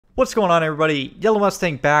What's going on, everybody? Yellow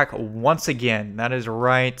Mustang back once again. That is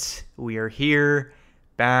right. We are here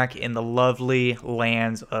back in the lovely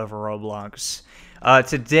lands of Roblox.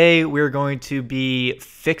 Today, we're going to be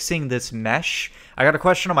fixing this mesh. I got a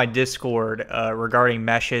question on my Discord regarding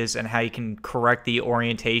meshes and how you can correct the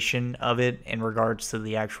orientation of it in regards to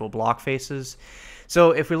the actual block faces.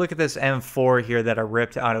 So if we look at this M4 here that I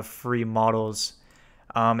ripped out of free models,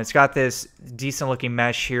 it's got this decent looking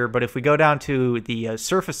mesh here, but if we go down to the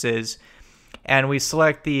surfaces and we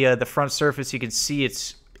select the front surface, you can see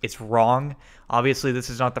it's wrong. Obviously, this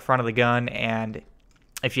is not the front of the gun, and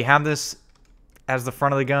if you have this as the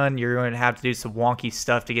front of the gun, you're going to have to do some wonky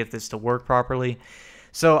stuff to get this to work properly.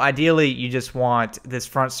 So ideally, you just want this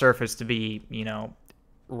front surface to be, you know,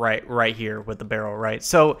 right here with the barrel, right?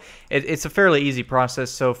 So it's a fairly easy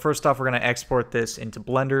process. So first off, we're going to export this into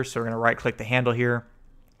Blender. So we're going to right click the handle here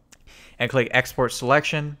and click export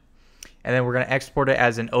selection, and then we're going to export it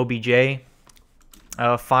as an OBJ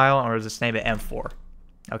file, or just name it M4.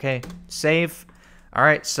 Okay, save. All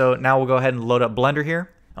right, so now we'll go ahead and load up Blender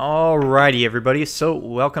here. Alrighty, everybody, so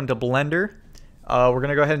welcome to Blender. We're going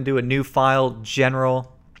to go ahead and do a new file,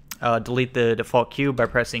 general, delete the default cube by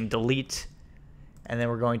pressing delete, and then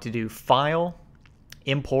we're going to do file,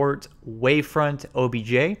 import, wavefront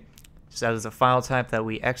OBJ. So that is the file type that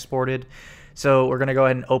we exported. So we're going to go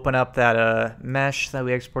ahead and open up that mesh that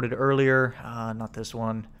we exported earlier, not this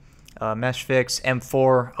one, mesh fix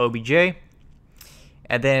M4 OBJ.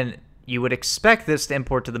 And then you would expect this to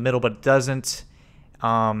import to the middle, but it doesn't.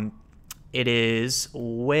 It is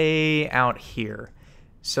way out here.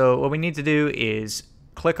 So what we need to do is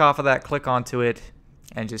click off of that, click onto it,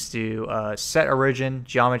 and just do set origin,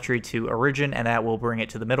 geometry to origin, and that will bring it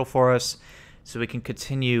to the middle for us so we can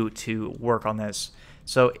continue to work on this.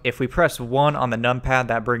 So if we press 1 on the numpad,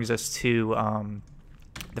 that brings us to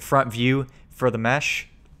the front view for the mesh.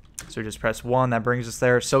 So just press 1, that brings us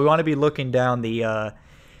there. So we want to be looking down the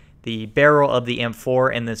barrel of the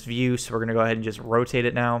M4 in this view. So we're going to go ahead and just rotate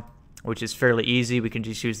it now, which is fairly easy. We can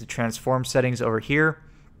just use the transform settings over here,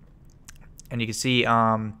 and you can see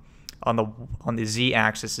on the Z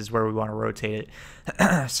axis is where we want to rotate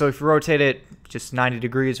it. So if we rotate it just 90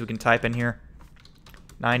 degrees, we can type in here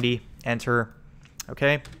 90, enter.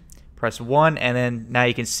 Okay, press 1, and then now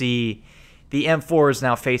you can see the M4 is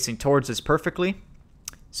now facing towards us perfectly.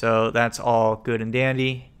 So that's all good and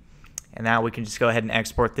dandy. And now we can just go ahead and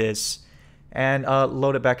export this and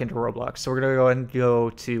load it back into Roblox. So we're going to go ahead and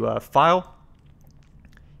go to File,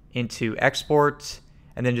 into Export,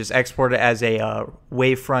 and then just export it as a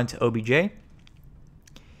wavefront OBJ.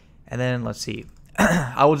 And then let's see.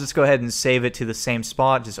 I will just go ahead and save it to the same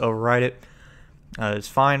spot, just overwrite it. It's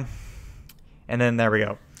fine. And then there we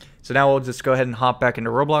go. So now we'll just go ahead and hop back into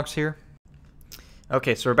Roblox here.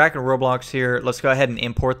 Okay, so we're back in Roblox here. Let's go ahead and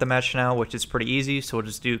import the mesh now, which is pretty easy. So we'll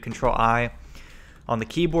just do Control-I on the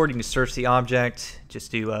keyboard. You can search the object,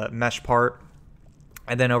 just do mesh part.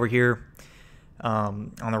 And then over here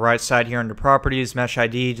on the right side here under Properties, Mesh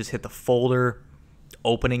ID, just hit the folder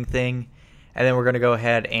opening thing. And then we're going to go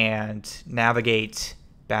ahead and navigate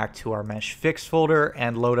back to our Mesh Fix folder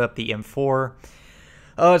and load up the M4.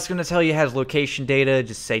 It's going to tell you it has location data.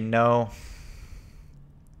 Just say no.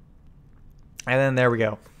 And then there we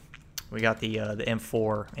go. We got the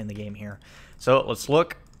M4 in the game here. So let's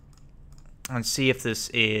look and see if this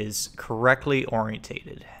is correctly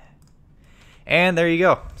orientated. And there you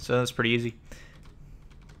go. So that's pretty easy.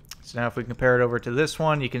 So now if we compare it over to this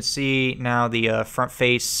one, you can see now the front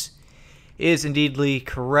face is indeedly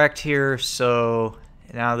correct here. So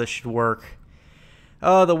now this should work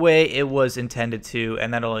the way it was intended to,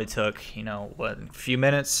 and that only took, you know, what, a few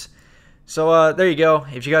minutes. So there you go.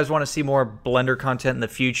 If you guys want to see more Blender content in the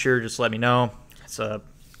future, just let me know.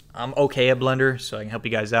 I'm okay at Blender, so I can help you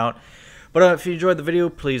guys out. But if you enjoyed the video,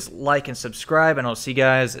 please like and subscribe, and I'll see you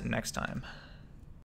guys next time.